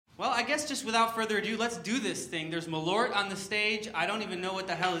Well, I guess just without further ado, let's do this thing. There's Malort on the stage. I don't even know what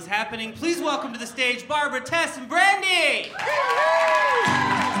the hell is happening. Please welcome to the stage Barbara, Tess, and Brandy!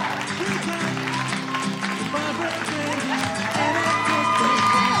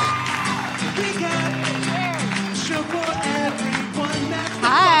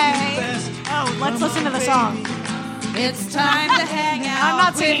 Hi. Oh, let's listen to the song. It's time to hang out I'm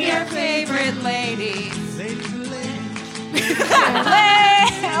not with singing your it. favorite ladies.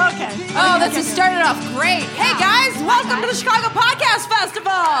 Okay. Oh, this has started off great. Hey, guys, welcome to the Chicago Podcast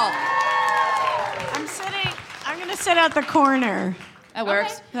Festival. I'm going to sit at the corner. That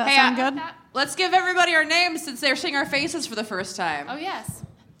works. Does that sound good? Let's give everybody our names since they're seeing our faces for the first time. Oh, yes.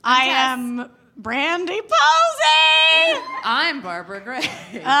 I am Brandy Posey. I'm Barbara Gray.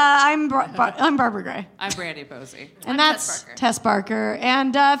 I'm Barbara Gray. I'm Brandy Posey. And that's Tess Barker.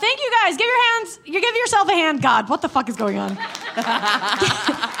 And thank you guys. Give yourself a hand. God, what the fuck is going on?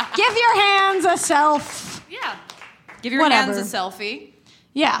 Give your hands a self. Yeah. Give your Whatever. hands a selfie.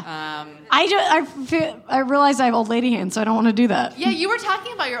 Yeah. I realized I have old lady hands, so I don't want to do that. Yeah, you were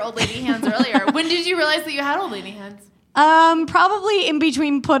talking about your old lady hands earlier. When did you realize that you had old lady hands? Probably in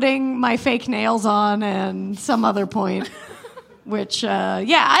between putting my fake nails on and some other point. Which,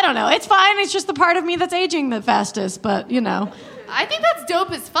 I don't know. It's fine. It's just the part of me that's aging the fastest, but, you know. I think that's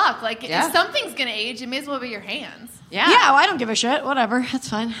dope as fuck. Like, Yeah. if something's gonna age, it may as well be your hands. Yeah. Yeah, well, I don't give a shit. Whatever. That's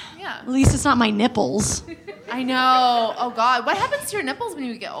fine. Yeah. At least it's not my nipples. I know. Oh, God. What happens to your nipples when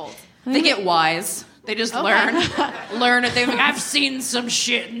you get old? They get wise. They just learn it. They're like, I've seen some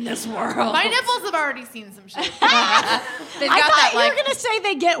shit in this world. My nipples have already seen some shit. They've got I thought you were going to say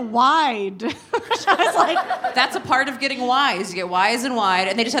they get wide. I was like, that's a part of getting wise. You get wise and wide,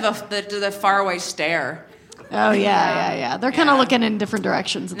 and they just have the faraway stare. oh, yeah. They're kind of looking in different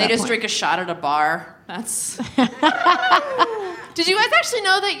directions at They that just point. drink a shot at a bar. That's Did you guys actually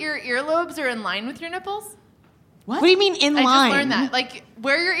know that your earlobes are in line with your nipples? What do you mean in I line? just learned that. Like,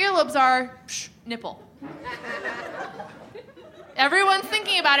 where your earlobes are, nipple. Everyone's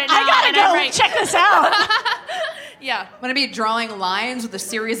thinking about it now. I gotta and go I'm right. check this out. Yeah. I'm going to be drawing lines with a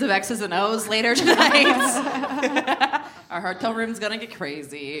series of X's and O's later tonight. Our hotel room's going to get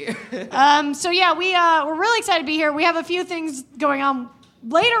crazy. We're really excited to be here. We have a few things going on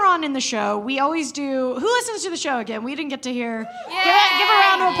later on in the show. We always do. Who listens to the show again? We didn't get to hear. Give a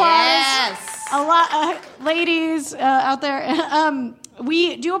round of applause. Yes. A lot, ladies out there.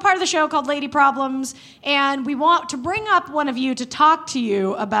 We do a part of the show called Lady Problems, and we want to bring up one of you to talk to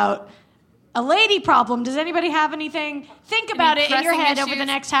you about a lady problem. Does anybody have anything? Think about it in your pressing head over issues? the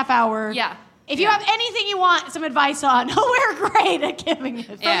next half hour. Yeah. If you have anything you want some advice on, we're great at giving it.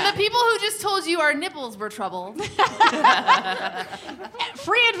 From the people who just told you our nipples were trouble.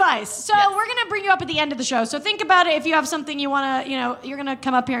 Free advice. So we're going to bring you up at the end of the show. So think about it. If you have something you want to, you're going to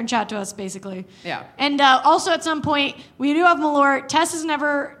come up here and chat to us, basically. Yeah. And also at some point, we do have Malort. Tess has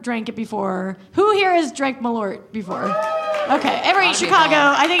never drank it before. Who here has drank Malort before? Okay. Every Chicago,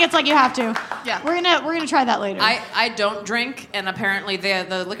 I think it's like you have to. Yeah. We're gonna try that later. I don't drink, and apparently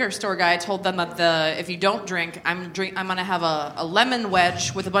the liquor store guy told them that if you don't drink, I'm gonna have a lemon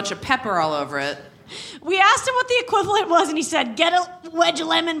wedge with a bunch of pepper all over it. We asked him what the equivalent was, and he said, "Get a wedge of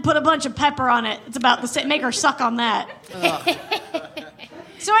lemon, put a bunch of pepper on it. It's about the same. Make her suck on that."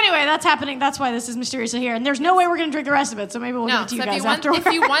 So anyway, that's happening. That's why this is mysteriously here, and there's no way we're gonna drink the rest of it. So maybe we'll give it to you guys afterwards.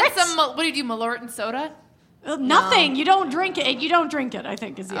 If you want some, what do you do, Malort and soda? Nothing. You don't drink it. You don't drink it, I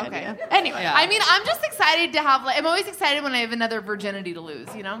think, is the idea. Anyway. Yeah. I mean, I'm just excited to have, I'm always excited when I have another virginity to lose,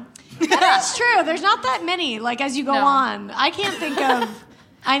 you know? That's true. There's not that many, as you go on. I can't think of,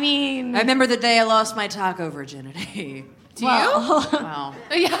 I remember the day I lost my taco virginity. Do Wow.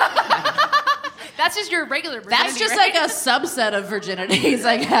 Yeah. That's just your regular virginity, That's just right? like a subset of virginities,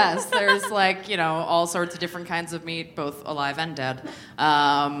 I guess. There's all sorts of different kinds of meat, both alive and dead.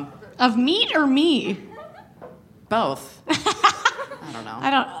 Of meat or me? Both. I don't know.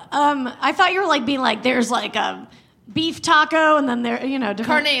 I thought you were being there's a beef taco and then there, different.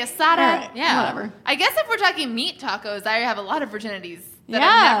 Carne asada. All right, Yeah. Whatever. I guess if we're talking meat tacos, I have a lot of virginities that Yeah.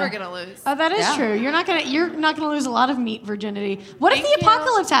 I'm never going to lose. Oh, that is true. You're not gonna lose a lot of meat virginity. What if the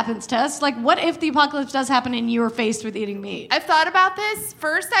apocalypse happens, Tess? What if the apocalypse does happen and you are faced with eating meat? I've thought about this.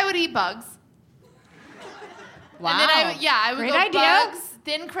 First, I would eat bugs. Wow. And then I would Great go idea. bugs,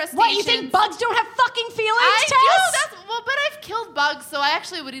 then crustaceans. What, you think bugs don't have fucking feelings, I Tess? do. But I've killed bugs, so I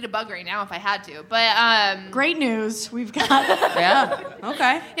actually would eat a bug right now if I had to. But Great news. We've got... Yeah.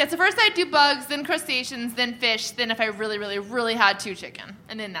 Okay. yeah, so first I'd do bugs, then crustaceans, then fish, then if I really, really, really had to, chicken.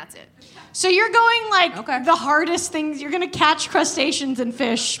 And then that's it. So you're going Okay. the hardest things. You're going to catch crustaceans and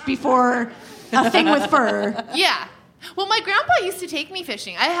fish before a thing with fur. Yeah. Well, my grandpa used to take me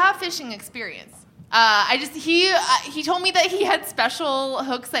fishing. I have fishing experience. He told me that he had special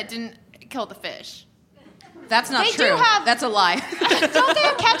hooks that didn't kill the fish. That's not They true. do have- That's a lie. Don't they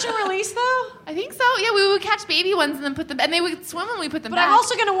have catch and release though? I think so. Yeah, we would catch baby ones and then put them, and they would swim when we put them But back. I'm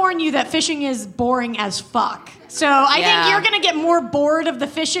also going to warn you that fishing is boring as fuck. So I think you're going to get more bored of the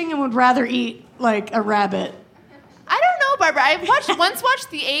fishing and would rather eat like a rabbit. I don't know, Barbara. I once watched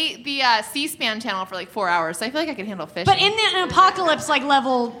the C-SPAN channel for like 4 hours, so I feel like I could handle fishing. But in the apocalypse like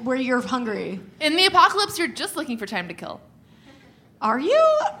level where you're hungry, in the apocalypse, you're just looking for time to kill. are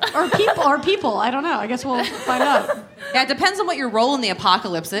you? Or people? I don't know. I guess we'll find out. Yeah, it depends on what your role in the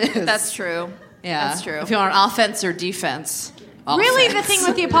apocalypse is. That's true. Yeah. That's true. If you're on offense or defense. Really, the Offense. thing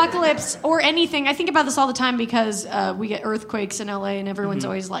with the apocalypse or anything, I think about this all the time because we get earthquakes in LA and everyone's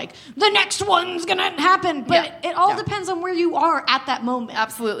always like, the next one's gonna happen. But it all depends on where you are at that moment.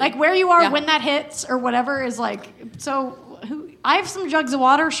 Absolutely. Like where you are Yeah. when that hits or whatever is like, so I have some jugs of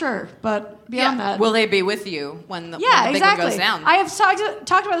water, sure, but beyond that. Will they be with you when the big exactly. one goes down? I have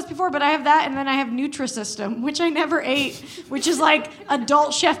talked about this before, but I have that, and then I have Nutrisystem, which I never ate, which is like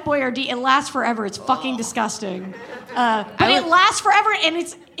adult Chef Boyardee. It lasts forever. It's fucking disgusting, but it lasts forever, and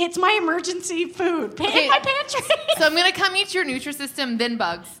it's my emergency food in my pantry. So I'm gonna come eat your Nutrisystem, then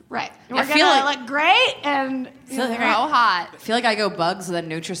bugs. Right. I We're feel gonna like- look great, and How hot? I feel like I go bugs then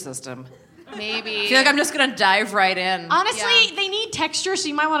Nutrisystem. Maybe. I feel like I'm just gonna dive right in. honestly, they need texture, so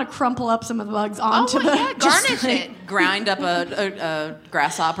you might want to crumple up some of the bugs onto the. yeah, just garnish like- it. Grind up a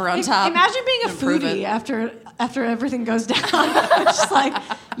grasshopper on top. Imagine being a Improve foodie it. after everything goes down. It's just like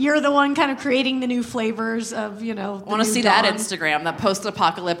you're the one kind of creating the new flavors of, I want to see that Instagram, that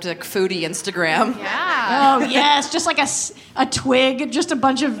post-apocalyptic foodie Instagram. Yeah. Oh yes, just like a twig, just a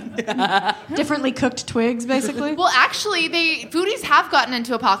bunch of differently cooked twigs, basically. Well, actually, foodies have gotten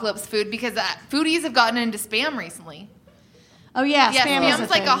into apocalypse food because foodies have gotten into Spam recently. Oh yeah, Yeah, spam is Spam's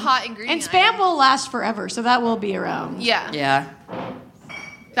a like thing. a hot ingredient. And Spam item. will last forever, so that will be around. Yeah. Yeah.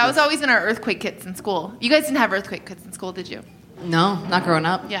 That was always in our earthquake kits in school. You guys didn't have earthquake kits in school, did you? No, not growing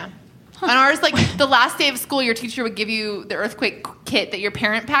up. Yeah. On ours, like the last day of school, your teacher would give you the earthquake kit that your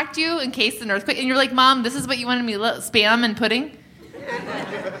parent packed you in case an earthquake, and you're like, "Mom, this is what you wanted me to Spam and pudding."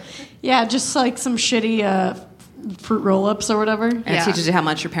 Yeah, just like some shitty fruit roll-ups or whatever. And Yeah. it teaches you how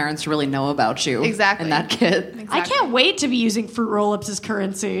much your parents really know about you. Exactly. In that kit. Exactly. I can't wait to be using fruit roll-ups as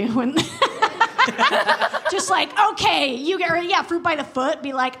currency when. Just like, okay, you get fruit by the foot.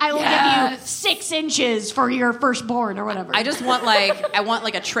 Be like, I will give you 6 inches for your firstborn or whatever. I just want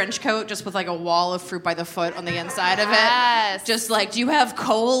like a trench coat just with like a wall of fruit by the foot on the inside of it. Yes. Just like, do you have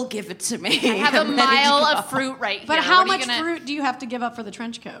coal? Give it to me. I have a I'm ready to mile go. of fruit right here. But how What are you much gonna- fruit do you have to give up for the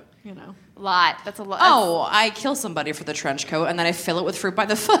trench coat? You know. Lot. That's a lot. Oh, I kill somebody for the trench coat and then I fill it with fruit by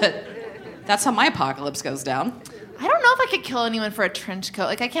the foot. That's how my apocalypse goes down. I don't know if I could kill anyone for a trench coat.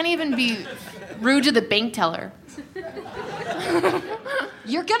 Like I can't even be rude to the bank teller.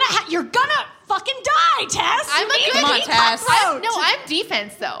 You're gonna fucking die, Tess. I'm a good Come on, Tess. I'm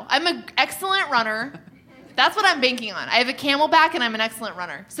defense though. I'm an excellent runner. That's what I'm banking on. I have a camelback and I'm an excellent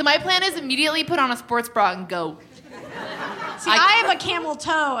runner. So my plan is immediately put on a sports bra and go. See, I have a camel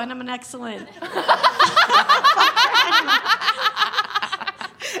toe, and I'm an excellent.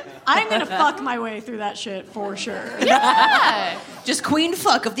 I'm gonna fuck my way through that shit for sure. Yeah. Just queen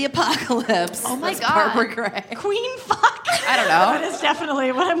fuck of the apocalypse. Oh my That's God. Barbara Gray. Queen fuck. I don't know. That is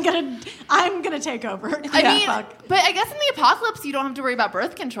definitely what I'm gonna take over. Queen I mean, fuck. but I guess in the apocalypse you don't have to worry about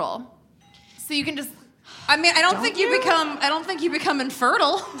birth control. So you can just I mean, I don't think you become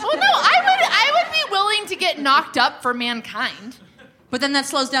infertile. Oh no, I would be willing to get knocked up for mankind. But then that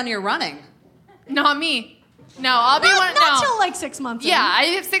slows down your running. Not me. No, I'll be one. Not No. till like 6 months. Yeah, I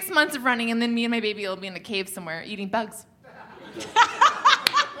have 6 months of running, and then me and my baby will be in a cave somewhere eating bugs.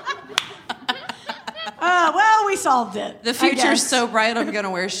 Well, we solved it. The I future's guess. so bright, I'm gonna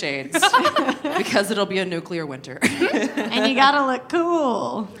wear shades because it'll be a nuclear winter. And you gotta look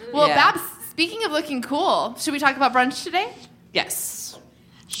cool. Well, Yeah. Babs, speaking of looking cool, should we talk about brunch today? Yes.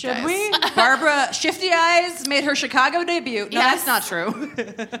 Should Guys. we? Barbara Shifty Eyes made her Chicago debut. No, Yes. that's not true.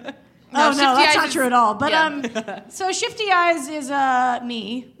 Oh no, Shifty that's Eyes not is- true at all. But yeah. so Shifty Eyes is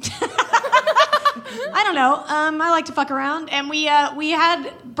me. I don't know. I like to fuck around, and we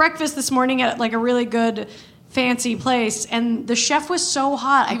had breakfast this morning at like a really good fancy place, and the chef was so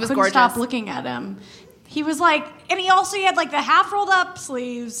hot I was couldn't gorgeous. stop looking at him. He was like, and he had like the half rolled up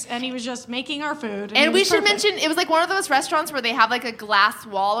sleeves, and he was just making our food. And it we was should perfect. mention it was like one of those restaurants where they have like a glass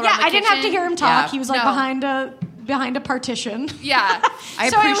wall around Yeah, the I didn't have to kitchen. hear him talk. Yeah. He was like No. behind a partition. Yeah. I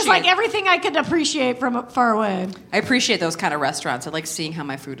So it was appreciate- like everything I could appreciate from far away. I appreciate those kind of restaurants. I like seeing how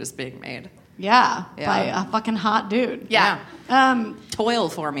my food is being made. Yeah, Yeah. by a fucking hot dude. Yeah. Toil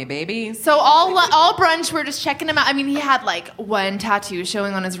for me, baby. So all brunch, we're just checking him out. I mean, he had like one tattoo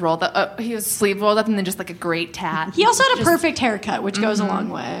showing on his roll. He was sleeve rolled up and then just like a great tat. He also had a perfect haircut, which goes a long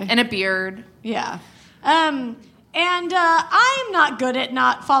way. And a beard. Yeah. I'm not good at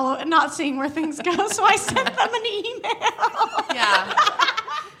not seeing where things go, so I sent them an email. Yeah.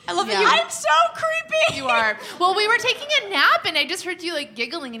 I love Yeah. I'm so creepy. You are. Well, we were taking a nap, and I just heard you like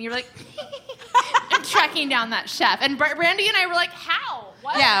giggling, and you were like, and tracking down that chef. And Brandy and I were like, how?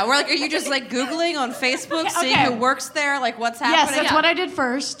 What? Yeah, we're like, are you just like Googling on Facebook, seeing Okay. who works there, like what's happening? Yes, that's what I did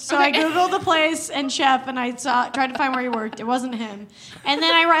first. So I Okay. Googled the place and chef, and I tried to find where he worked. It wasn't him. And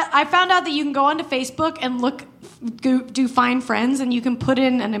then I found out that you can go onto Facebook and do find friends, and you can put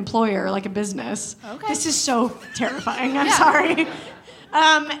in an employer, like a business. Okay. This is so terrifying. I'm sorry.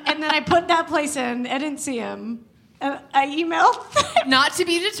 And then I put that place in. I didn't see him. And I emailed. Not to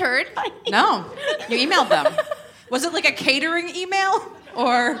be deterred. No, you emailed them. Was it like a catering email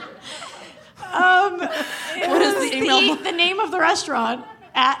or? What is the email? The name of the restaurant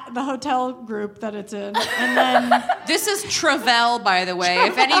at the hotel group that it's in, and then This is Travell, by the way.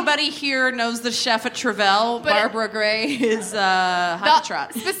 If anybody here knows the chef at Travell, Barbara Gray is hot to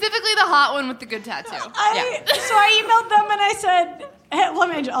trot. Specifically the hot one with the good tattoo. So I emailed them and I said,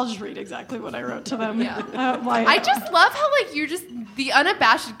 hey, I'll just read exactly what I wrote to them. Yeah. Why? I just love how like you're just the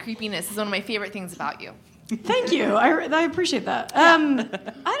unabashed creepiness is one of my favorite things about you. Thank you. I appreciate that. I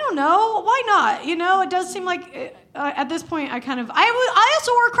don't know. Why not? You know, it does seem like at this point I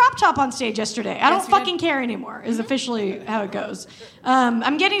also wore a crop top on stage yesterday. I don't fucking care anymore is officially how it goes.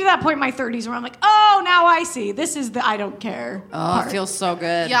 I'm getting to that point in my 30s where I'm like, oh, now I see. This is the I don't care part. It feels so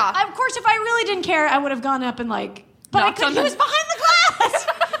good. Yeah. Of course, if I really didn't care, I would have gone up and like, but I couldn't. He was behind the glass.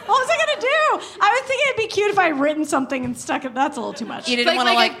 What was I gonna do? I was thinking it'd be cute if I had written something and stuck it. That's a little too much. You didn't want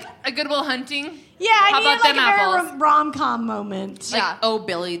to like a Good Will Hunting. Yeah, I How needed about like them a very apples? rom-com moment. Yeah. oh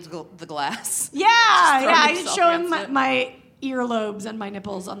Billy the glass. Yeah, I yourself just showing against it. my earlobes and my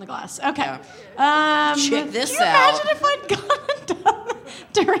nipples on the glass. Okay. Yeah. Check this can you out. imagine if I'd gone and done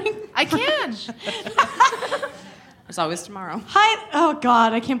during... I can. There's always tomorrow. Hi. Oh,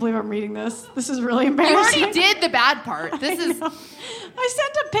 God, I can't believe I'm reading this. This is really You embarrassing. already did the bad part. This is. I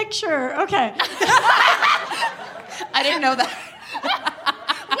sent a picture. Okay. I didn't know that.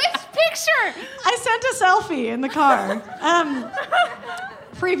 Which picture? I sent a selfie in the car.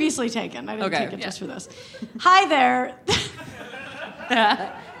 Previously taken. I didn't take it just for this. Hi there.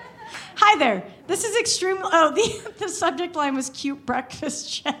 Hi there. This is extreme. Oh, the subject line was cute breakfast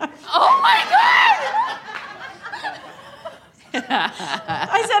chef. Oh my god!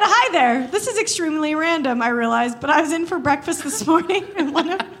 I said, hi there. This is extremely random, I realized, but I was in for breakfast this morning, and one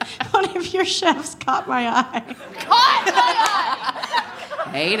of your chefs caught my eye.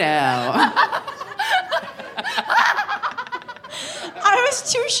 Hey now. I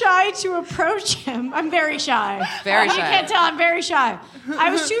was too shy to approach him. I'm very shy. Very You shy. can't tell, I'm very shy. I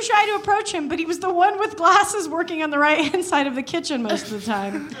was too shy to approach him, but he was the one with glasses working on the right-hand side of the kitchen most of the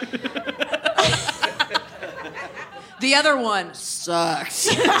time. The other one sucks.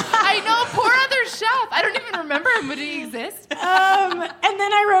 I know, poor other chef. I don't even remember him. Would he exist? And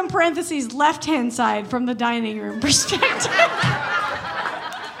then I wrote in parentheses, left-hand side from the dining room perspective.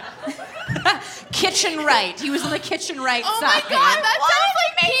 Kitchen right. He was on the kitchen right Oh side. my god, that sounds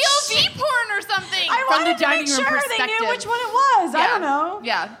like POV porn or something. I From wanted the dining to make room sure perspective. they knew which one it was. I Yeah. don't know.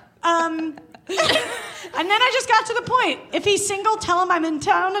 Yeah. And then I just got to the point. If he's single, tell him I'm in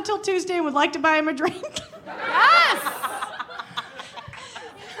town until Tuesday and would like to buy him a drink. Yes.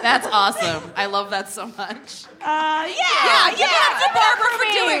 That's awesome. I love that so much. Yeah, Give it up for Barbara for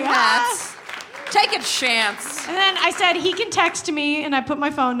me. doing that. Take a chance. And then I said he can text me, and I put my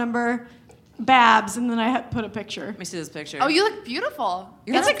phone number, Babs, and then I put a picture. Let me see this picture. Oh, you look beautiful.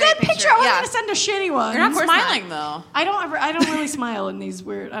 It's a That's good great picture. I wasn't Yeah. gonna send a shitty one. You're not Of course smiling though. I don't really smile in these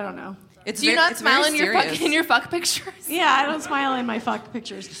weird. I don't know. It's Do you very- not it's very smile in serious. your fuck pictures? Yeah, I don't smile in my fuck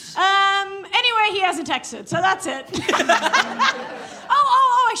pictures. Anyway, he hasn't texted, so that's it.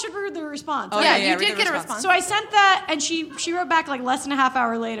 Oh, I should read the response. Oh, Yeah, yeah, you read did the get a response. response. So I sent that, and she wrote back like less than a half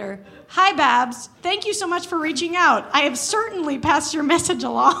hour later. Hi, Babs. Thank you so much for reaching out. I have certainly passed your message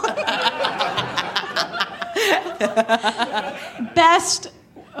along. Best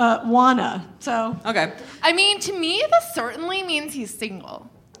Juana. So Okay. I mean, to me, this certainly means he's single.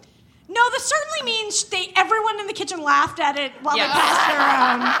 no, this certainly means everyone in the kitchen laughed at it while Yeah. they passed it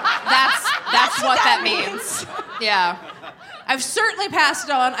around. That's what that means. Yeah. I've certainly passed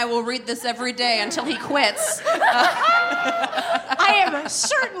it on. I will read this every day until he quits. I I have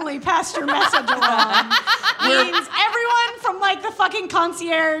certainly passed your message along. Means everyone from like the fucking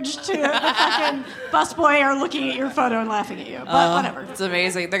concierge to the fucking busboy are looking at your photo and laughing at you. But whatever. It's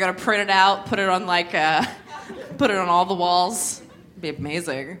amazing. They're gonna print it out, put it on put it on all the walls. It'd be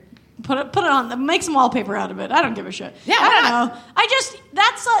amazing. Put it on. Make some wallpaper out of it. I don't give a shit. Yeah, I don't know.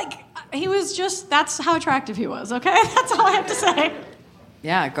 That's how attractive he was. Okay, that's all I have to say.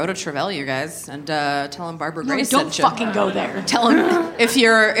 Yeah, go to Travell, you guys, and tell him Barbara Grace Don't sent you. fucking go there. Tell him if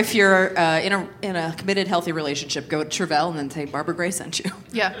you're in a committed, healthy relationship, go to Travell and then say Barbara Grace sent you.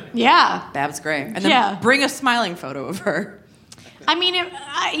 Yeah. Yeah. Babs Gray, and then bring a smiling photo of her. I mean,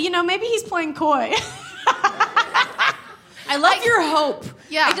 maybe he's playing coy. I love your hope.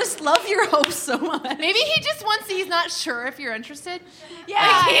 Yeah. I just love your hope so much. Maybe he just wants to, he's not sure if you're interested. Yeah,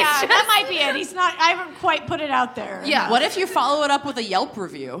 that might be it. He's not, I haven't quite put it out there. Yeah. What if you follow it up with a Yelp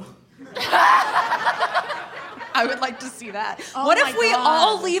review? I would like to see that. Oh what my if we God.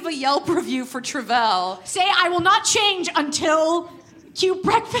 all leave a Yelp review for Travell? Say, I will not change until Q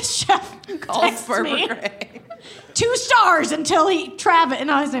Breakfast Chef Calls texts Barbara me. Gray. 2 stars until Travis,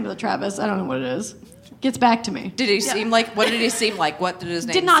 no, his name is Travis. I don't know what it is. Gets back to me. Did he seem like? What did he seem like? What did his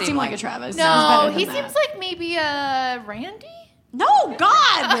name? Did not seem like a Travis. No, He he was better than seems that. like maybe a Randy? No,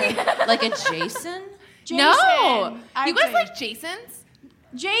 God. Like a Jason? Jason. No. I You guys think. like Jasons?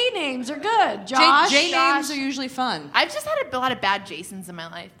 J names are good. Josh. J names are usually fun. I've just had a lot of bad Jasons in my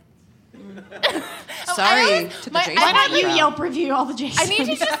life. Sorry to the Jason. Why don't you crowd. Yelp review all the Jasons? I need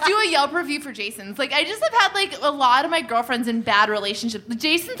to just do a Yelp review for Jasons. Like, I just have had, like, a lot of my girlfriends in bad relationships.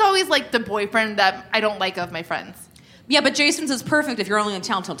 Jason's always, like, the boyfriend that I don't like of my friends. Yeah, but Jason's is perfect if you're only in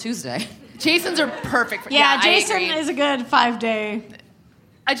town till Tuesday. Jasons are perfect for Yeah, I Jason agree. is a good 5-day.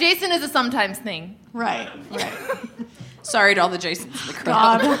 A Jason is a sometimes thing. Right. Sorry to all the Jasons in the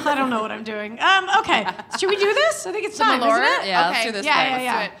crowd. God, I don't know what I'm doing. Okay, should we do this? I think it's time, Malort? isn't it? Yeah, Okay. let's do this. Yeah, thing.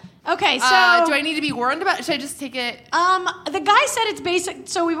 yeah. do Okay, so do I need to be warned about it? Should I just take it? the guy said it's basic.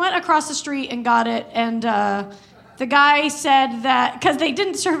 So we went across the street and got it, and the guy said that because they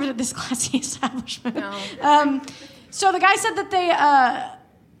didn't serve it at this classy establishment. No. So the guy said that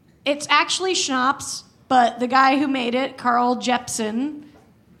it's actually schnapps, but the guy who made it, Carl Jepsen,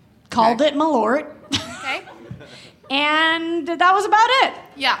 called it Malort, Okay. and that was about it.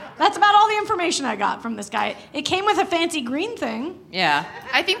 Yeah. That's about all the information I got from this guy. It came with a fancy green thing. Yeah.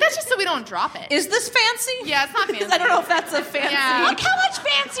 I think that's just so we don't drop it. Is this fancy? Yeah, it's not fancy. I don't know if that's a fancy. Yeah. Look how much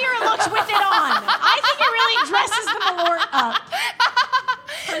fancier it looks with it on. I think it really dresses the Malort up.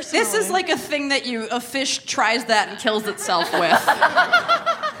 This is personally. like a thing that a fish tries that and kills itself with.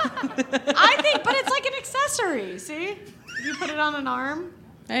 I think, but it's like an accessory. See? You put it on an arm.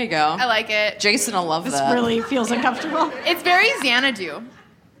 There you go. I like it. Jason will love This that. really feels uncomfortable. It's very Xanadu.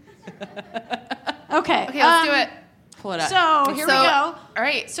 Okay. Okay, let's do it. Pull it up. So here we go. All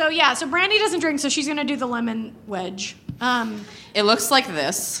right. So yeah, so Brandy doesn't drink, so she's gonna do the lemon wedge. It looks like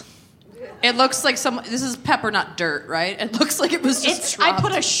this. It looks like this is pepper, not dirt, right? It looks like it was just I dropped.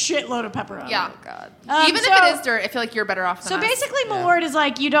 put a shitload of pepper on Yeah. it. God. Even so- if it is dirt, I feel like you're better off than So us. basically, Malort is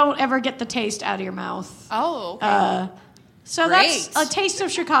like you don't ever get the taste out of your mouth. Oh, okay. So Great. that's a taste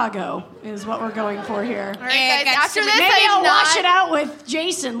of Chicago is what we're going for here. All right, Yeah, guys. got After some- this, Maybe I'm I'll not... wash it out with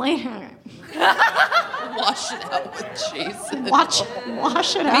Jason later. Wash it out with Jason. Wash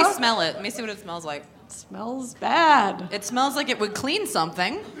it Let me out. smell it. Let me see what it smells like. Smells bad. It smells like it would clean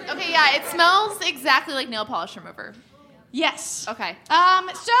something. Okay, yeah, it smells exactly like nail polish remover. Yes. Okay. So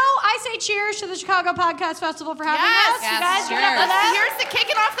I say cheers to the Chicago Podcast Festival for having Yes, us. yes, You guys, give it up cheers. for that. Here's the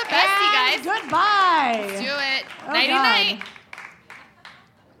kicking off the bestie, And guys. goodbye. Do it. Oh, Nighty God. night.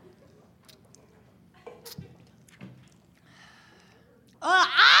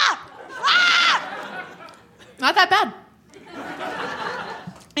 Not that bad.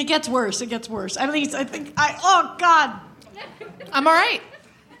 It gets worse. At least I think oh God. I'm all right.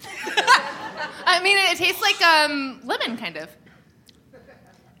 I mean, it tastes like lemon, kind of.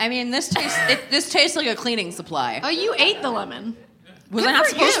 I mean, this tastes like a cleaning supply. Oh, you ate the lemon. Was I not for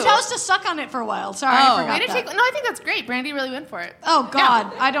supposed You're you. to? supposed to suck on it for a while. Sorry, Oh. I forgot Way to that. take. No, I think that's great. Brandy really went for it. Oh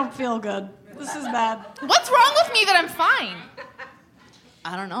God, I don't feel good. This is bad. What's wrong with me that I'm fine?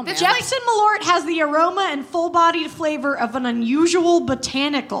 I don't know, man. Jepsen Malort has the aroma and full-bodied flavor of an unusual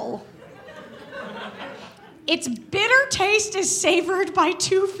botanical. Its bitter taste is savored by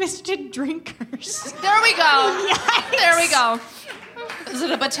two-fisted drinkers. There we go. Yikes. There we go. Is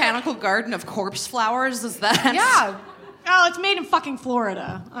it a botanical garden of corpse flowers? Is that? Yeah. Oh, it's made in fucking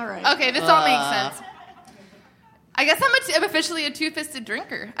Florida. All right. Okay, this all makes sense. I guess I'm officially a two-fisted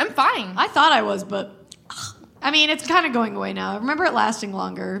drinker. I'm fine. I thought I was, but I mean, it's kind of going away now. I remember it lasting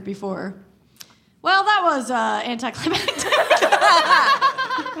longer before. Well, that was anticlimactic.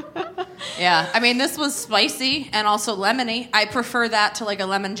 Yeah, I mean, this was spicy and also lemony. I prefer that to like a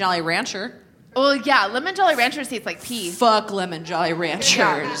lemon Jolly Rancher. Well, yeah, lemon Jolly Ranchers taste like pee. Fuck lemon Jolly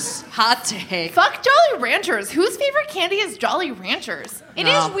Ranchers. Hot take. Fuck Jolly Ranchers. Whose favorite candy is Jolly Ranchers? It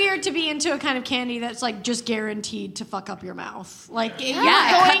No. is weird to be into a kind of candy that's like just guaranteed to fuck up your mouth. Like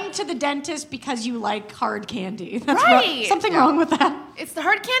Yeah. you're going to the dentist because you like hard candy. That's Right. something wrong with that. It's the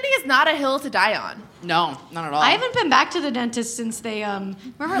hard candy is not a hill to die on. No, not at all. I haven't been back to the dentist since they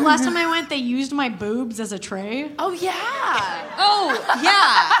remember last time I went they used my boobs as a tray. Oh yeah. Oh,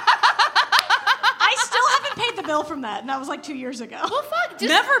 yeah. I still haven't paid the bill from that, and that was like 2 years ago. Well, fuck. Just,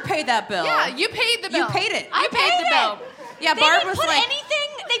 Never paid that bill. Yeah, you paid the bill. You paid it. I You paid the bill. Yeah, They Barb didn't was put like, anything.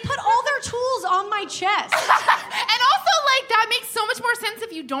 They put all their tools on my chest. And also, like, that makes so much more sense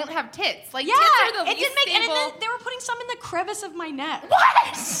if you don't have tits. Like, Yeah, tits are the it least didn't make. stable. And then they were putting some in the crevice of my neck.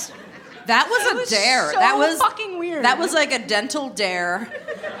 What? that was It a was dare. so that was fucking weird. That was like a dental dare,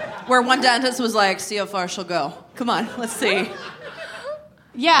 where one dentist was like, "See how far she'll go. Come on, let's see."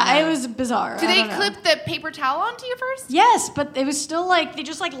 Yeah, it was bizarre. Do I they don't know. clip the paper towel onto you first? Yes, but it was still like they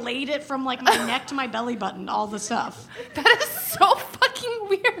just like laid it from like my neck to my belly button, all the stuff. That is so fucking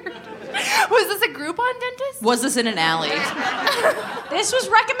weird. Was this a Groupon dentist? Was this in an alley? This was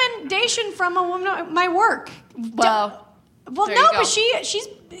recommendation from a woman at my work. Well, Well, there no, you go. but she's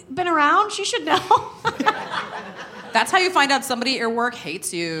been around. She should know. That's how you find out somebody at your work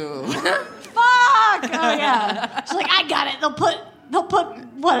hates you. Fuck! Oh yeah. She's like, I got it. They'll put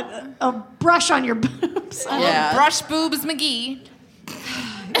what a brush on your boobs. Yeah. Brush boobs McGee.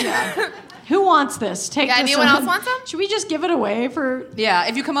 Who wants this? Take Yeah, this. anyone one. else want some? Should we just give it away for? Yeah,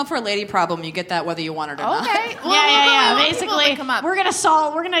 if you come up for a lady problem, you get that whether you want it or not. Okay. Well, Yeah. we'll people Basically, to come up. we're gonna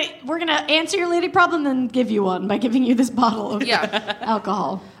solve. We're gonna answer your lady problem, then give you one by giving you this bottle of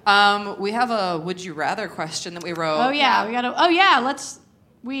alcohol. We have a would you rather question that we wrote. Oh yeah, we gotta. Oh yeah, let's.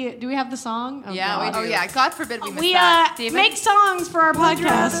 Do we have the song? Oh, Yeah, we God. do. Oh yeah, God forbid we miss We that. David? make songs for our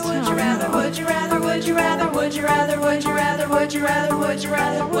podcast. Would you rather, would you rather, would you rather, would you rather, would you rather, would you rather, would you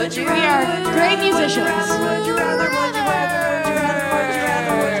rather, would you We are great musicians. would you rather, would you rather, would you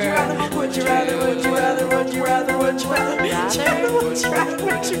rather, would you rather, would you rather, would you rather, would you rather, would you rather, would you rather,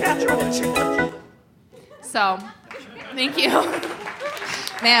 would you rather, would you rather. So, thank you.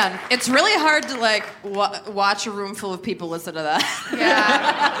 Man, it's really hard to like watch a room full of people listen to that.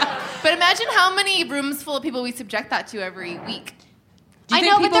 Yeah. But imagine how many rooms full of people we subject that to every week. Do you I think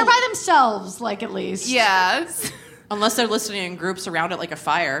know, but people- they're by themselves, like at least. Yes. Unless they're listening in groups around it like a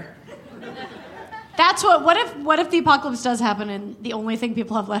fire. That's what if the apocalypse does happen and the only thing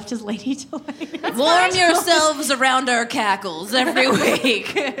people have left is Lady Delaney? Warm yourselves around our cackles every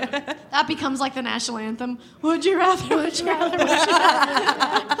week. That becomes like the national anthem. Would you rather? Would you rather? Would you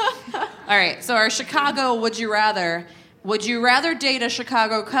rather? All right, so our Chicago would you rather? Would you rather date a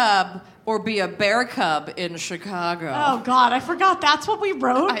Chicago Cub or be a Bear Cub in Chicago? Oh God, I forgot. That's what we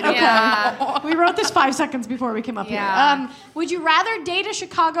wrote. Okay. Yeah. We wrote this 5 seconds before we came up Yeah. here. Would you rather date a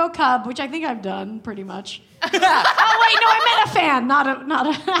Chicago Cub, which I think I've done pretty much? Oh wait, no, I meant a fan, not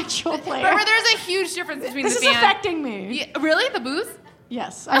an actual player. Remember, there's a huge difference between This the is fan. affecting me. Yeah, really? The booze?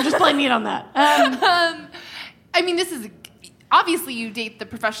 Yes, I'm just blaming it on that. I mean, this is obviously you date the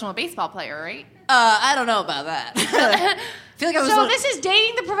professional baseball player, right? I don't know about that. I feel like I was. So this is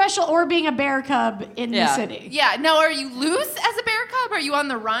dating the professional or being a bear cub in the Yeah. city. Yeah. Now, are you loose as a bear cub? Are you on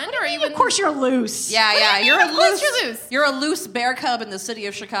the run? Or are you? Of course, you're loose. Yeah, do you you're mean, a of course loose. you're loose? You're a loose Bear Cub in the city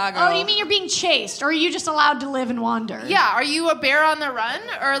of Chicago. Oh, you mean you're being chased, or are you just allowed to live and wander? Yeah. Are you a bear on the run,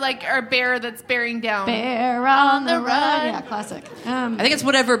 or like a bear that's bearing down? Bear on the the run. run. Yeah, classic. I think it's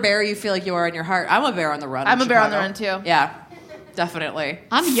whatever bear you feel like you are in your heart. I'm a bear on the run. I'm in a bear on the Chicago. run, too. Yeah, definitely.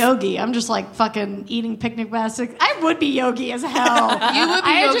 I'm Yogi. I'm just like fucking eating picnic baskets. I would be Yogi as hell. You would be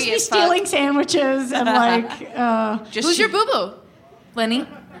I'd Yogi just be as fuck. stealing sandwiches and like Just Who's your boo boo? Lenny.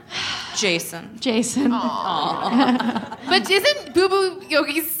 Jason? Jason. But isn't Boo Boo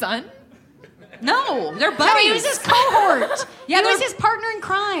Yogi's son? No, they're No, buddies. he was his cohort. Yeah, he was they're- his partner in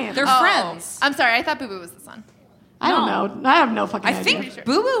crime. They're friends. I'm sorry. I thought Boo Boo was the son. I don't know. I have no fucking I idea. think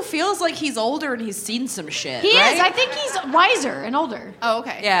Boo Boo feels like he's older and he's seen some shit. he right? is. I think he's wiser and older. Oh,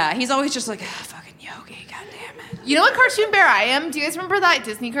 okay. Yeah, he's always just like, fucking Yogi, goddammit. You know what cartoon bear I am? Do you guys remember that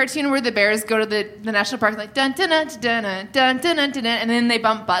Disney cartoon where the bears go to the national park and like dun dun dun dun dun dun dun dun dun, and then they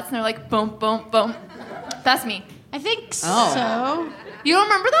bump butts and they're like boom boom boom. That's me. I think Oh. so. You don't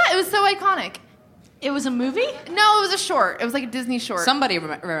remember that? It was so iconic. It was a movie? No, it was a short. It was like a Disney short. Somebody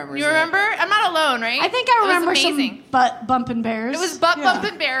remembers You it. remember? I'm not alone, right? I think I remember It was amazing. some butt bumping bears. It was butt Yeah.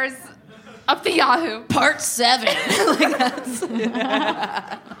 bumping bears up the Yahoo. Part 7. Like that's-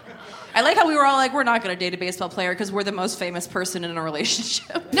 I like how we were all like, we're not going to date a baseball player because we're the most famous person in a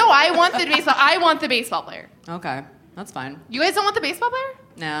relationship. No, I want the baseball player. Okay, that's fine. You guys don't want the baseball player?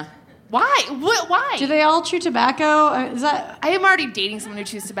 Nah. Why? Why? Do they all chew tobacco? Is that? I am already dating someone who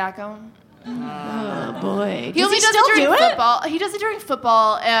chews tobacco. Oh boy. He only does it during football. He does it during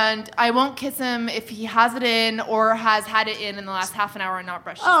football, and I won't kiss him if he has it in or has had it in the last half an hour and not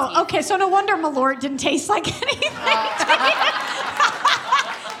brushed his teeth. Oh, okay. So no wonder Malort didn't taste like anything.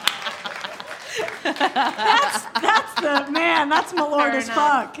 That's the man. That's Malort as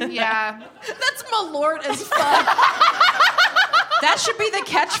fuck. Yeah. That's Malort as fuck. That should be the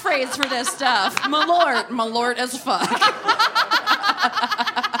catchphrase for this stuff. Malort as fuck.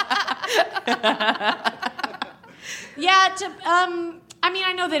 Yeah, I mean,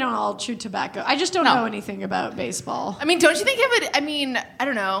 I know they don't all chew tobacco. I just don't know anything about baseball. I mean, don't you think it would? I mean, I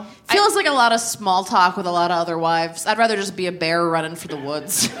don't know. Feels like a lot of small talk with a lot of other wives. I'd rather just be a bear running for the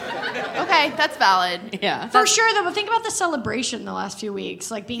woods. Okay, that's valid. Yeah. For sure, though, but think about the celebration the last few weeks.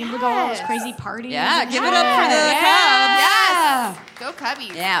 Like being able to go to all those crazy parties. Yeah, and give it up for the Cubs. Yes. Go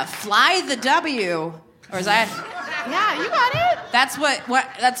Cubbies. Yeah, fly the W. Or is that? Yeah, you got it. That's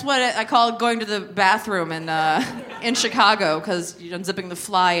what I call going to the bathroom in Chicago because you're unzipping the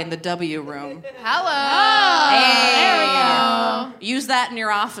fly in the W room. Hello. Hey. There we go. Use that in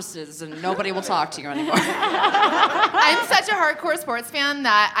your offices and nobody will talk to you anymore. I'm such a hardcore sports fan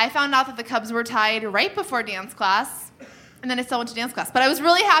that I found out that the Cubs were tied right before dance class, and then I still went to dance class. But I was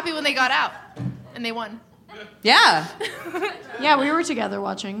really happy when they got out, and they won. Yeah. Yeah, we were together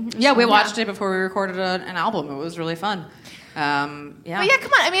watching. Yeah, we watched it before we recorded an album. It was really fun. Yeah. But yeah,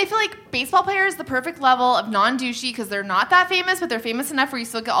 come on. I mean, I feel like baseball player is the perfect level of non-douchey because they're not that famous, but they're famous enough where you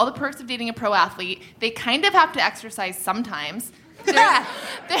still get all the perks of dating a pro athlete. They kind of have to exercise sometimes. There's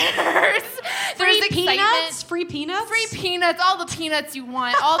Free excitement. peanuts? Free peanuts? Free peanuts, all the peanuts you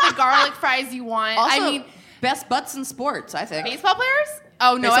want, all the garlic fries you want. Also, I mean, best butts in sports, I think. baseball players?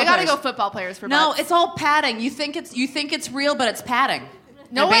 Oh no, Baseball I gotta players. go football players for No, butts. it's all padding. You think it's real, but it's padding.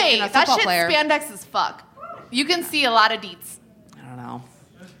 No In way. a That football shit's player. spandex as fuck. You can see a lot of deets. I don't know.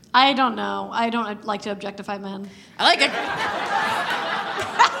 I don't know. I don't like to objectify men. I like it.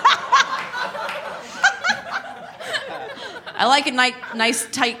 I like a nice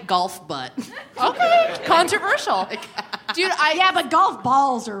tight golf butt. Okay, controversial. Dude, Yeah, but golf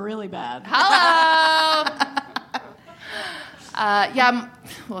balls are really bad. Hello.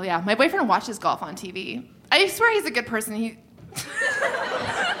 Yeah, my boyfriend watches golf on TV. I swear he's a good person. I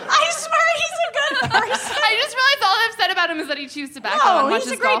swear he's a good person. I just realized all I've said about him is that he chews tobacco No, and he's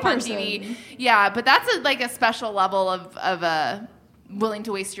watches a great golf on person. TV. Yeah, but that's a special level of willing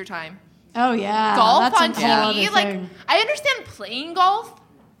to waste your time. Oh, yeah. Golf that's on a whole TV, other like thing. I understand playing golf,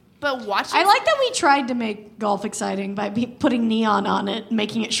 but watching. I like that we tried to make golf exciting by putting neon on it and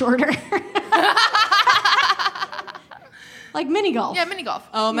making it shorter. Like mini golf. Yeah, mini golf.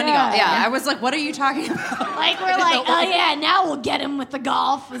 Oh, mini golf. Yeah, I was like, what are you talking about? Like we're like, oh yeah, now we'll get him with the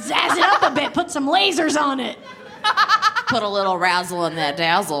golf. Zazz it up a bit, put some lasers on it. Put a little razzle in that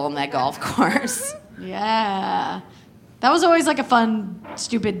dazzle on that golf course. Yeah. That was always like a fun,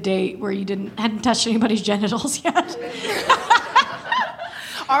 stupid date where you hadn't touched anybody's genitals yet.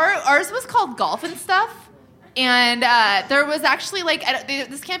 Ours was called Golf and Stuff. And there was actually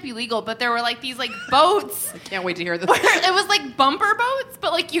this can't be legal, but there were like these like boats. I can't wait to hear this. Where it was like bumper boats,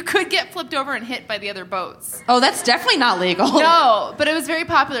 but like you could get flipped over and hit by the other boats. Oh, that's definitely not legal. No, but it was very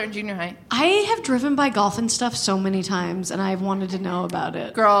popular in junior high. I have driven by Golf and Stuff so many times, and I've wanted to know about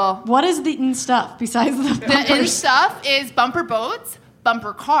it. Girl. What is the in stuff besides the The bumpers? in stuff is bumper boats,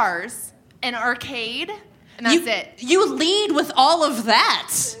 bumper cars, an arcade, and that's it. You lead with all of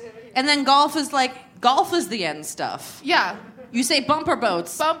that. And then golf is the end stuff. Yeah. You say bumper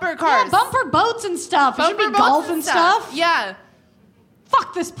boats. Bumper cars. Yeah, bumper boats and stuff. It should Bumper be boats golf and stuff. Yeah.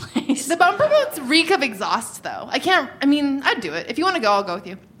 Fuck this place. The bumper boats reek of exhaust, though. I'd do it. If you want to go, I'll go with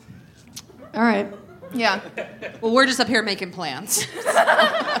you. All right. Yeah. Well, we're just up here making plans.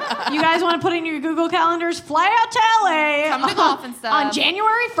 You guys want to put in your Google calendars? Fly out to LA. Come to Golf and Stuff. On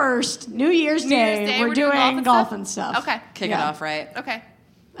January 1st, New Year's Day, we're doing golf and stuff. Okay. Kick it off, right? Okay.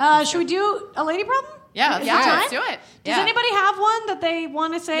 Should we do a lady problem? Yeah, Is let's it do it. time? Let's do it. Does Yeah. anybody have one that they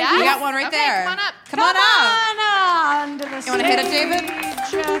want to say? Yes. You got one right Okay, there. come on up. Come on up. on to the You wanna hit it, David?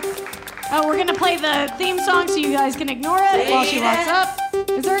 Oh, we're gonna play the theme song so you guys can ignore it while she walks up.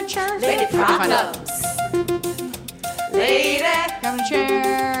 Is there a chair? Lady problems. Lady Come to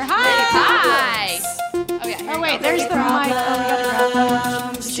chair. Hi. Hi. Oh, yeah. Oh wait, there's the mic. Oh, we gotta grab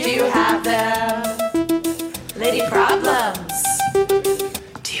problems. Do you have them? Lady problems.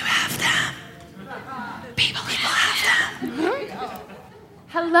 Do you have them? People have them.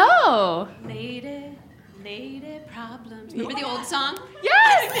 Hello. Lady problems. Remember the old song?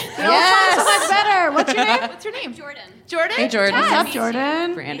 Yes. Yes. So much better. What's your name? What's your name? Jordan. Jordan. Hey, Jordan. What's up,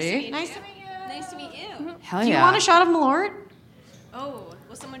 Jordan? Brandy. Nice to meet you. Nice to meet you. Hell Do you yeah. want a shot of Malort? Oh,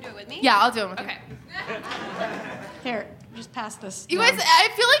 will someone do it with me? Yeah, I'll do it with you. Okay. Here, just pass this. You No. guys, I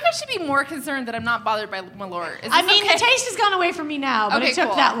feel like I should be more concerned that I'm not bothered by Malort. Is this I mean, okay? the taste has gone away from me now, but Okay, it took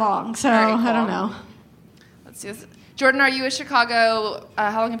cool. that long, so All right, I don't cool. know. Let's do this. Jordan, are you a Chicago?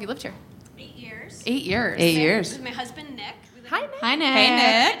 How long have you lived here? 8 years. 8 years. 8 years. With my husband, Nick. We live Hi, in- Nick. Hi,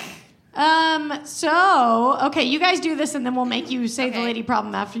 Nick. Hey, Nick. So, okay, you guys do this, and then we'll make you say the Okay. lady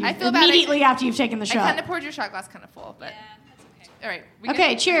problem after you I feel bad. immediately after you've taken the I shot. kind of poured your shot glass kind of full, but Yeah, that's okay. all right. we Okay,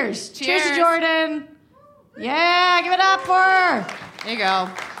 good? cheers. Cheers to Cheers. Jordan. Yeah, give it up for her. There you go.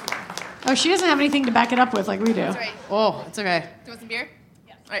 Oh, she doesn't have anything to back it up with like we do. That's right. Oh, it's okay. Do you want some beer?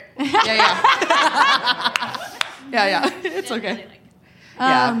 Yeah. All right. Yeah. It's okay. Really like it.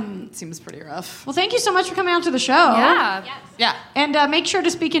 Yeah. It seems pretty rough. Well, thank you so much for coming out to the show. Yeah. Yes. Yeah. And make sure to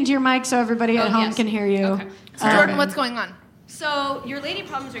speak into your mic so everybody at home yes. can hear you. Okay. So Jordan, what's going on? So your lady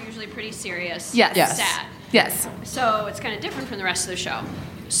problems are usually pretty serious. Yes. Yes. Sad. Yes. So it's kind of different from the rest of the show.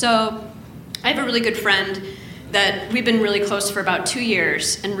 So I have a really good friend that we've been really close for about 2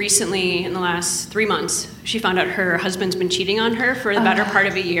 years, and recently, in the last 3 months, she found out her husband's been cheating on her for the better part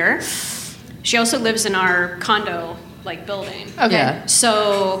of a year. She also lives in our condo building. Okay. Yeah.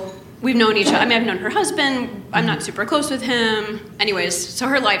 So we've known each other. I mean, I've known her husband. I'm not super close with him. Anyways, so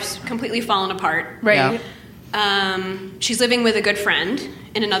her life's completely fallen apart. Right. Yeah. She's living with a good friend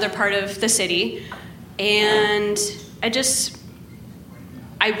in another part of the city, and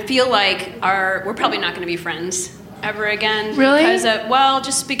I feel like we're probably not going to be friends ever again. Really?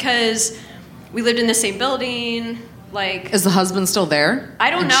 Just because we lived in the same building. Is the husband still there? I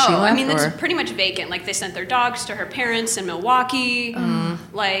don't And know. she left, I mean, or- it's pretty much vacant. They sent their dogs to her parents in Milwaukee. I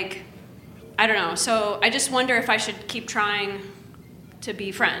don't know. So I just wonder if I should keep trying to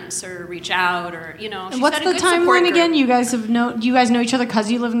be friends or reach out or, she's And what's got a the good support timeline group. again? You guys know each other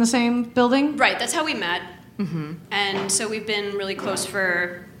because you live in the same building? Right, that's how we met. Mm-hmm. And so we've been really close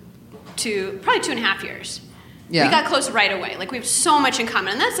for probably 2.5 years. Yeah. We got close right away. We have so much in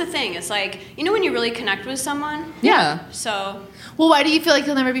common. And that's the thing. It's when you really connect with someone. Yeah. So, Well, why do you feel like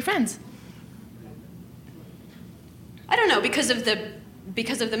you'll never be friends? I don't know, because of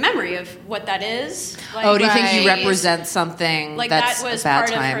the memory of what that is. Oh, do you think you Right. represent something Like that's that was a bad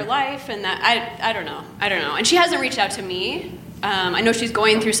part time? of her life, and that I don't know. And she hasn't reached out to me. I know she's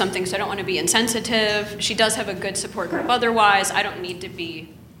going through something, so I don't want to be insensitive. She does have a good support group. Otherwise, I don't need to be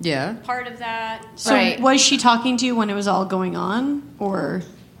Yeah. part of that. So Right. was she talking to you when it was all going on? Or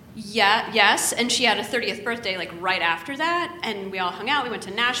Yeah, yes, and she had a 30th birthday right after that, and we all hung out. We went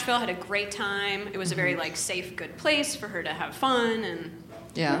to Nashville, had a great time. It was a very safe, good place for her to have fun, and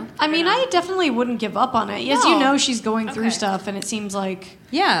Yeah. I mean, I definitely wouldn't give up on it. As you No. know, she's going through Okay. stuff, and it seems like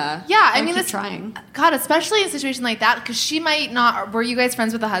Yeah. Yeah, I I'll mean, keep it's trying. God, especially in a situation like that, because she might not. Were you guys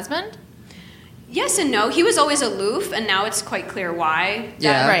friends with the husband? yes and no. He was always aloof, and now it's quite clear why.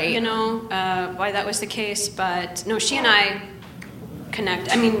 Yeah. Right. Why that was the case. But no, she and I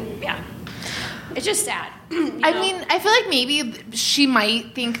connect. I mean, yeah, it's just sad. I mean, I feel like maybe she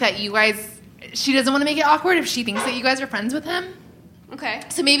might think that you guys. She doesn't want to make it awkward if she thinks that you guys are friends with him. Okay.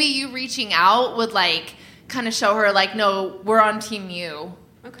 So maybe you reaching out would kind of show her no, we're on team you.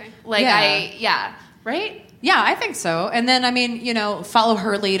 Okay. Right? Yeah, I think so. And then, I mean, follow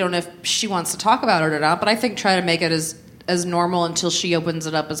her lead on if she wants to talk about it or not. But I think try to make it as normal until she opens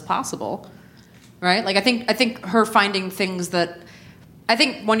it up as possible. Right? I think her finding things that. I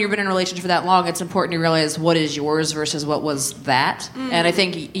think when you've been in a relationship for that long, it's important to realize what is yours versus what was that. And I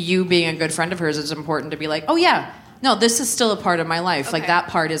think you being a good friend of hers, it's important to be like, oh yeah, no, this is still a part of my life. Okay. That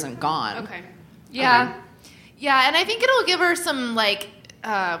part isn't gone. Okay. Yeah. Yeah, and I think it'll give her some what's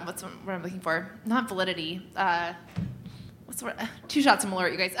what I'm looking for? Not validity. What's the word? 2 shots of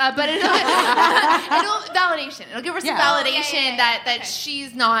Malort, you guys. But it'll validation. It'll give her some Yeah. validation that Okay.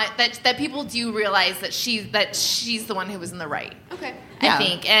 she's not that people do realize that she's the one who was in the right. Okay. Yeah. I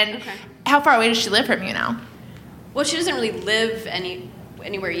think. And Okay. how far away does she live from you now? Well, she doesn't really live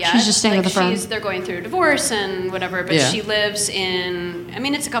anywhere yet. She's just staying with a friend. They're going through a divorce and whatever, but Yeah. she lives in. I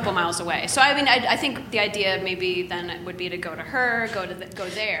mean, it's a couple miles away. So I mean, I think the idea maybe then would be to go to her, go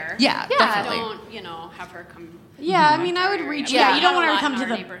there. Yeah, Yeah. definitely. Don't have her come. yeah. I mean, I would reach. Yeah. Yeah, you don't Not want a her to lot come in to our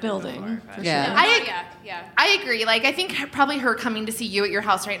the neighborhood building. before, but- Yeah. Yeah. I agree. I think probably her coming to see you at your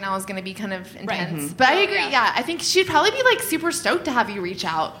house right now is going to be kind of intense. Mhm. But I Oh, agree. yeah. Yeah, I think she'd probably be super stoked to have you reach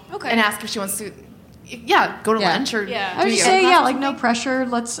out Okay. and ask if she wants to. Yeah, go to Yeah. lunch or Yeah. I would do just yoga say, class yeah, or no something. pressure.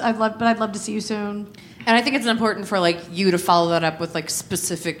 I'd love to see you soon. And I think it's important for like you to follow that up with like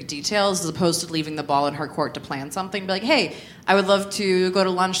specific details as opposed to leaving the ball in her court to plan something. Be like, hey, I would love to go to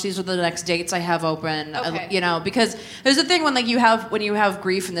lunch. These are the next dates I have open. Okay. You know, because there's a thing when like you have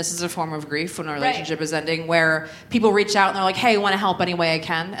grief, and this is a form of grief when a relationship is ending, where people reach out and they're like, hey, I want to help any way I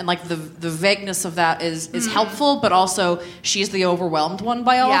can, and like the vagueness of that is helpful, but also she's the overwhelmed one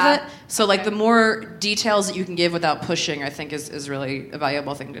by all of it. So like the more details that you can give without pushing, I think is really a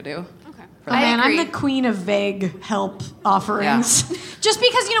valuable thing to do. Oh, man, I'm the queen of vague help offerings. Yeah. Just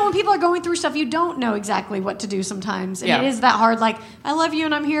because, you know, when people are going through stuff, you don't know exactly what to do sometimes. And it is that hard. Like, I love you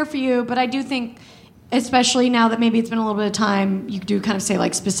and I'm here for you. But I do think, especially now that maybe it's been a little bit of time, you do kind of say,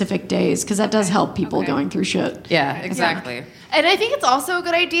 like, specific days. Because that does help people going through shit. Yeah, exactly. Yeah. And I think it's also a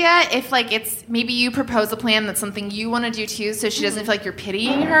good idea if, like, it's maybe you propose a plan that's something you want to do, too, so she doesn't feel like you're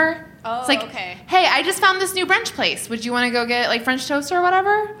pitying her. Oh, it's like, hey, I just found this new brunch place. Would you want to go get, like, French toast or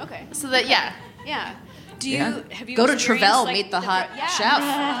whatever? Okay. So that, Yeah. Do you have you go to experienced, Travell, like, meet the hot yeah. chef.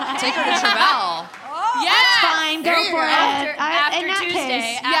 Take her to Travell. That's fine. Go for it. After In that Tuesday.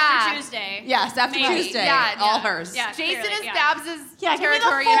 case. After Tuesday. Yes, after Maybe. Tuesday. Yeah, all hers. Yeah, Jason clearly, is Babs' Yeah, give me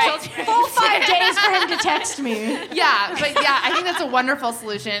territory the until full 5 days for him to text me. Yeah, but yeah, I think that's a wonderful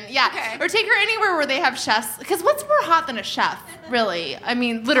solution. Yeah, or take her anywhere where they have chefs. Because what's more hot than a chef, really? I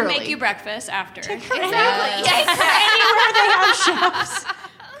mean, literally. Or make you breakfast after. Exactly. Anywhere they have chefs.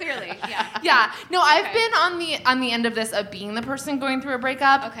 Clearly, yeah. Yeah. No, I've been on the end of this of being the person going through a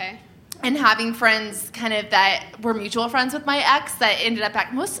breakup. Okay. And having friends kind of that were mutual friends with my ex that ended up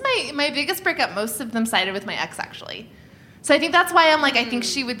back. Most of my biggest breakup, most of them sided with my ex, actually. So I think that's why I'm like, I think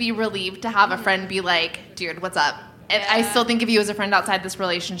she would be relieved to have a friend be like, dude, what's up? And I still think of you as a friend outside this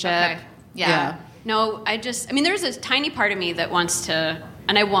relationship. Okay. Yeah. No, I mean, there's a tiny part of me that wants to,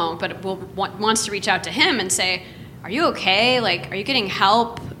 and I won't, but wants to reach out to him and say, are you okay? Like, are you getting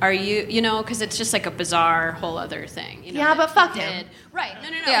help? Are you, you know, because it's just like a bizarre whole other thing. You know, Yeah, but fuck him. Right. No.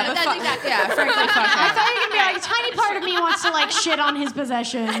 Yeah, no, but that's exactly. yeah, frankly, fuck I him. thought you were going to be like, a tiny part of me wants to, like, shit on his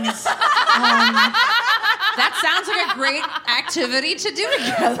possessions. That sounds like a great activity to do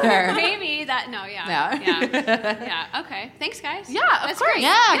together. Maybe that, no, yeah. Yeah, okay. Thanks, guys. Yeah, of That's course. great.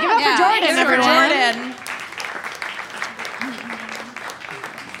 Yeah, give it up for Jordan, Give it up for everyone. Jordan.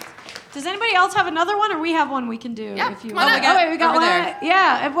 Does anybody else have another one, or we have one we can do? Yeah, if you come on want. up. Oh, wait, we got Over one. there.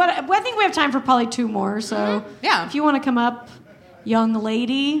 Yeah, I think we have time for probably 2 more. So Yeah. if you want to come up, young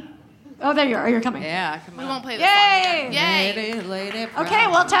lady. Oh, there you are. You're coming. Yeah, come We on. won't play this Yay! song again. Yay! Lady, Okay,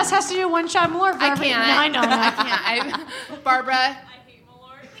 well, Tess has to do one shot more. For I every- can't. No, I know. I can't. Barbara.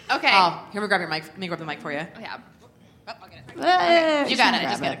 Okay. Oh, here, we grab your mic. Let me grab the mic for you. Yeah. Oh, I'll get it. You got it.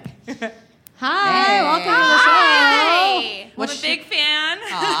 Just get it. Hi, Hey. welcome to the show. Hi. What's I'm a big fan.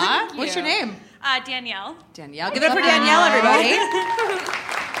 Aw, what's your name? Danielle. Danielle. Give it up for Danielle, everybody.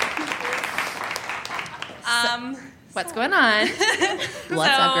 What's going on? What's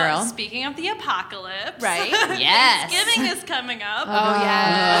up, girl? Speaking of the apocalypse, Right. Yes. Thanksgiving is coming up, Oh,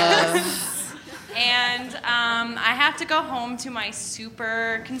 yes. and I have to go home to my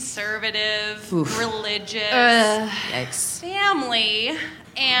super conservative, religious Yikes. family,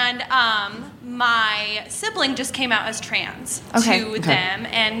 and my sibling just came out as trans to them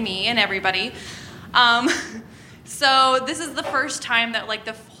and me and everybody. So this is the first time that like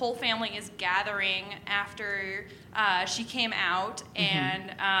the whole family is gathering after she came out,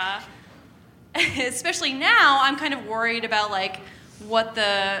 and especially now, I'm kind of worried about like what the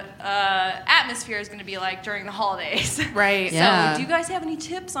atmosphere is going to be like during the holidays. Right. Yeah. So, do you guys have any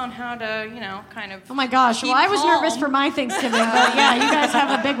tips on how to, you know, kind of? Oh my gosh. Well, keep I was nervous calm? for my Thanksgiving, but yeah, you guys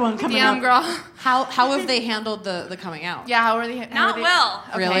have a big one coming Damn, up. girl. How have they handled the coming out? Yeah, how are they? Not well.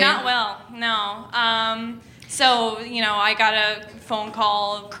 Really? Not well. No. So, you know, I got a phone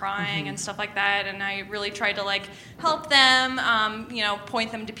call crying and stuff like that, and I really tried to like help them, you know,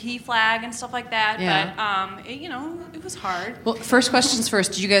 point them to PFLAG and stuff like that. Yeah. But you know, it was hard. Well, first questions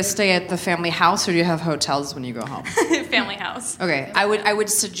first. Do you guys stay at the family house, or do you have hotels when you go home? Family house. Okay, I would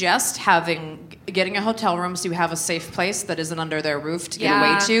suggest getting a hotel room so you have a safe place that isn't under their roof to get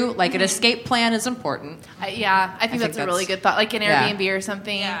away to. Like an escape plan is important. Yeah, I think that's a really good thought. Like an Yeah. Airbnb or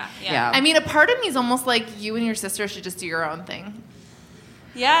something. Yeah. I mean, a part of me is almost like you and your sister should just do your own thing.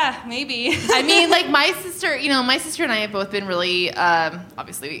 Yeah, maybe. I mean, like my sister and I have both been really,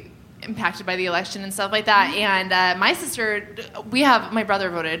 obviously impacted by the election and stuff like that. And my sister, my brother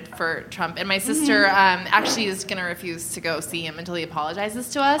voted for Trump, and my sister actually is going to refuse to go see him until he apologizes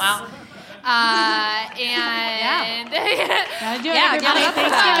to us. Wow. And Gotta do it, everybody.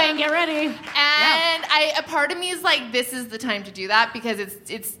 Thanksgiving, get ready. And a part of me is like, this is the time to do that because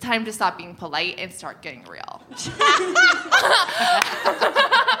it's time to stop being polite and start getting real.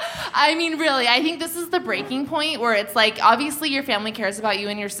 I mean, really, I think this is the breaking point where it's like, obviously your family cares about you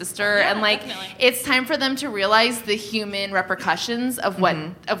and your sister, and like, definitely. it's time for them to realize the human repercussions of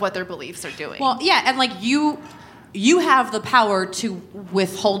what their beliefs are doing. Well, yeah, and like you have the power to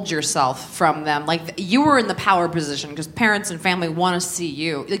withhold yourself from them. Like you were in the power position because parents and family want to see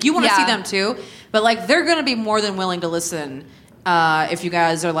you. Like you want to see them too, but like they're going to be more than willing to listen if you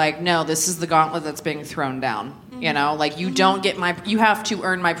guys are like, no, this is the gauntlet that's being thrown down. Mm-hmm. You know, like you don't get you have to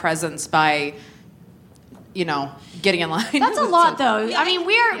earn my presence by, getting in line. That's a lot, though. I mean,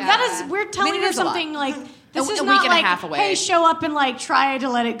 we're telling her something like this is a not week and a like, half away. hey, show up and like try to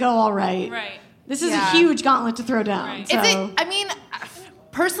let it go all right. Right. This is a huge gauntlet to throw down. Right. So. I mean,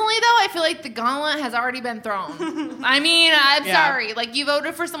 personally though, I feel like the gauntlet has already been thrown. I mean, I'm sorry. Like you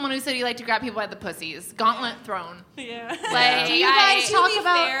voted for someone who said he liked to grab people by the pussies. Gauntlet thrown. Yeah. Like, do you guys to talk be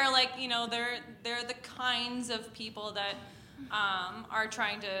about? fair, like they're the kinds of people that are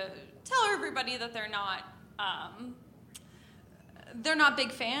trying to tell everybody that they're not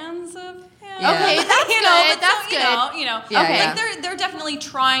big fans of him. Yeah. Okay, that's good. That's good. Yeah, like they're definitely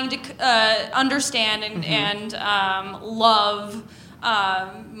trying to understand and love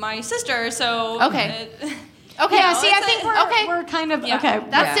my sister. So Okay. Okay. Yeah. See, I think we're kind of okay.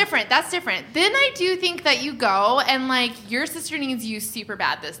 That's different. That's different. Then I do think that you go and like your sister needs you super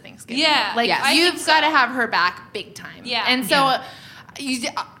bad this Thanksgiving. Yeah. Like Yes. I you've think got to so. have her back big time. Yeah. And so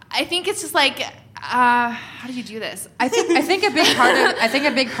I think it's just like, how do you do this? I think a big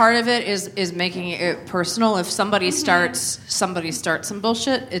part of it is making it personal. If somebody starts some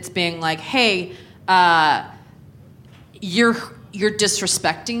bullshit, it's being like, hey, you're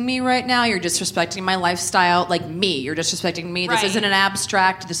disrespecting me right now. You're disrespecting my lifestyle, like me. You're disrespecting me. This Right. isn't an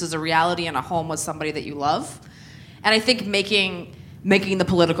abstract. This is a reality in a home with somebody that you love. And I think making the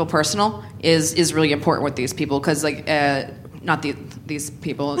political personal is really important with these people because like. Not these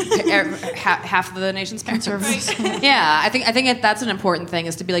people, half of the nation's conservatives. Yeah, I think that's an important thing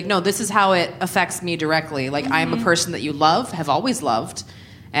is to be like, no, this is how it affects me directly. Like I am a person that you love, have always loved,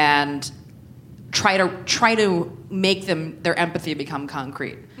 and try to make their empathy become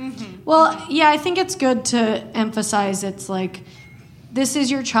concrete. Mm-hmm. Well, yeah, I think it's good to emphasize it's like this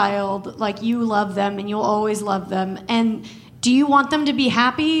is your child, like you love them and you'll always love them. And do you want them to be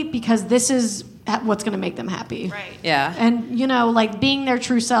happy? Because this is what's going to make them happy. Right. Yeah. And, like being their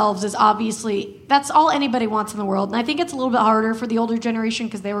true selves is obviously, that's all anybody wants in the world. And I think it's a little bit harder for the older generation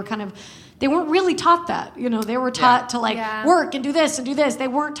because they weren't really taught that. They were taught to work and do this and do this. They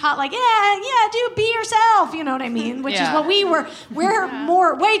weren't taught like, be yourself. You know what I mean? Which is what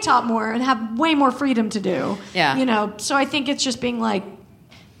we're way taught more and have way more freedom to do. Yeah. So I think it's just being like,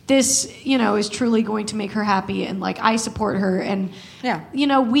 this, is truly going to make her happy, and like I support her, and we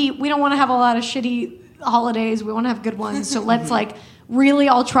don't want to have a lot of shitty holidays. We want to have good ones. So let's like really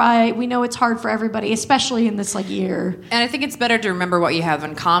all try. We know it's hard for everybody, especially in this like year. And I think it's better to remember what you have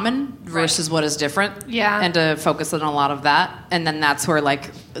in common versus what is different. Yeah. And to focus on a lot of that, and then that's where like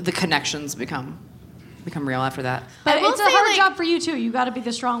the connections become real after that. But I will it's a say, hard like- job for you too. You got to be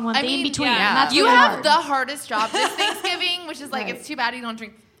the strong one, I the mean, in between. yeah. And that's You really have hard. the hardest job this Thanksgiving, which is like, Right. it's too bad you don't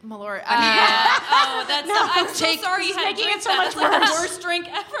drink Malort. I'm so sorry you had making to drink it so that. much That's like the worse. worst drink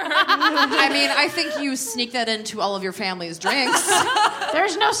ever. I mean, I think you sneak that into all of your family's drinks.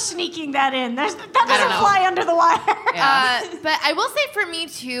 There's no sneaking that in. That don't doesn't know. fly under the wire. But I will say for me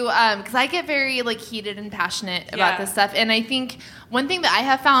too, because I get very like heated and passionate about Yeah. this stuff, and I think one thing that I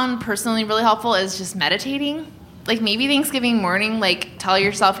have found personally really helpful is just meditating. Like maybe Thanksgiving morning, like tell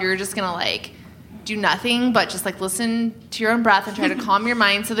yourself you're just gonna like do nothing but just like listen to your own breath and try to calm your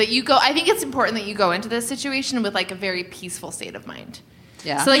mind so that you go. I think it's important that you go into this situation with like a very peaceful state of mind.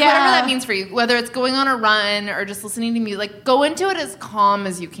 Yeah. So like whatever that means for you, whether it's going on a run or just listening to music, like go into it as calm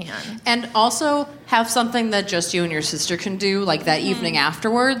as you can. And also have something that just you and your sister can do, like that evening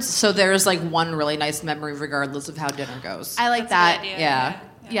afterwards. So there's like one really nice memory, regardless of how dinner goes. I like That's a that. good idea. Yeah.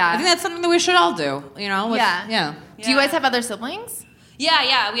 Yeah. I think that's something that we should all do. Yeah. Do you guys have other siblings?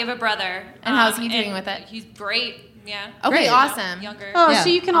 Yeah, we have a brother. And how's he doing and with it? He's great. Yeah. Okay, Great. awesome. Younger. Oh, Yeah. so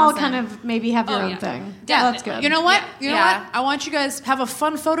you can all Awesome. kind of maybe have your Oh, own yeah. thing. Yeah, That's good. You know what? Yeah. You know Yeah. what? I want you guys to have a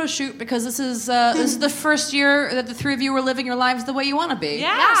fun photo shoot because this is the first year that the three of you are living your lives the way you want to be.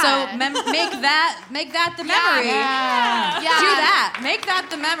 Yeah. So make that the memory. Yeah. Do that. Make that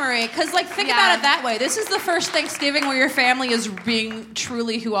the memory. Because think Yeah. about it that way. This is the first Thanksgiving where your family is being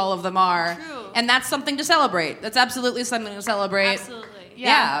truly who all of them are. True. And that's something to celebrate. That's absolutely something to celebrate. Absolutely.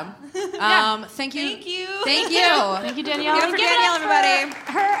 Yeah. Thank you. Thank you. Thank you. Thank you, Danielle. Give it for Give it Danielle, up for everybody.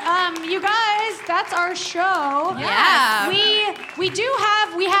 Her, you guys, that that's our show. Yeah.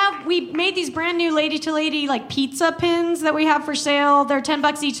 We made these brand new lady to lady like pizza pins that we have for sale. They're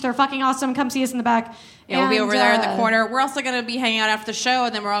 $10 each. They're fucking awesome. Come see us in the back. Yeah, we'll be over there in the corner. We're also going to be hanging out after the show,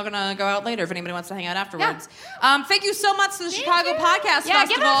 and then we're all going to go out later if anybody wants to hang out afterwards. Yeah. Thank you so much to the Chicago Podcast Festival. Yeah,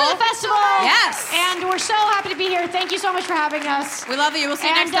 give it up for the festival. Yes. And we're so happy to be here. Thank you so much for having us. We love you. We'll see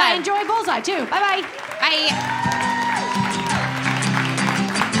you next time. Enjoy Bullseye, too. Bye-bye. Bye.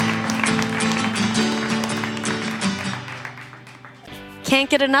 Can't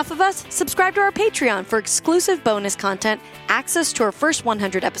get enough of us? Subscribe to our Patreon for exclusive bonus content, access to our first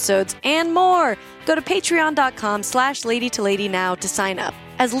 100 episodes, and more. Go to patreon.com/ladytolady now to sign up.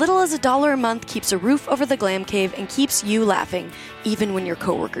 As little as $1 a month keeps a roof over the glam cave and keeps you laughing, even when your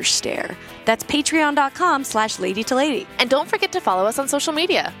coworkers stare. That's patreon.com/ladytolady. And don't forget to follow us on social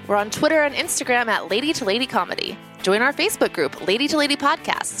media. We're on Twitter and Instagram at Lady to Lady Comedy. Join our Facebook group, Lady to Lady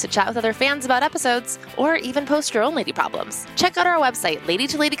Podcasts, to chat with other fans about episodes, or even post your own lady problems. Check out our website,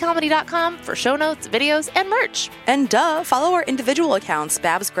 ladytoladycomedy.com, for show notes, videos, and merch. And follow our individual accounts,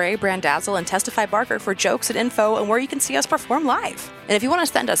 Babs Gray, Brandazzle, and Testify Barker, for jokes and info and where you can see us perform live. And if you want to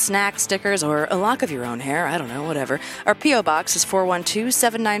send us snacks, stickers, or a lock of your own hair, I don't know, whatever, our P.O. Box is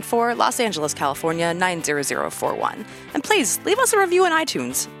 412-794, Los Angeles, California, 90041. And please, leave us a review on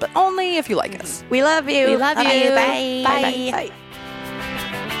iTunes, but only if you like us. We love you. We love you. Bye. Bye. Bye. Bye.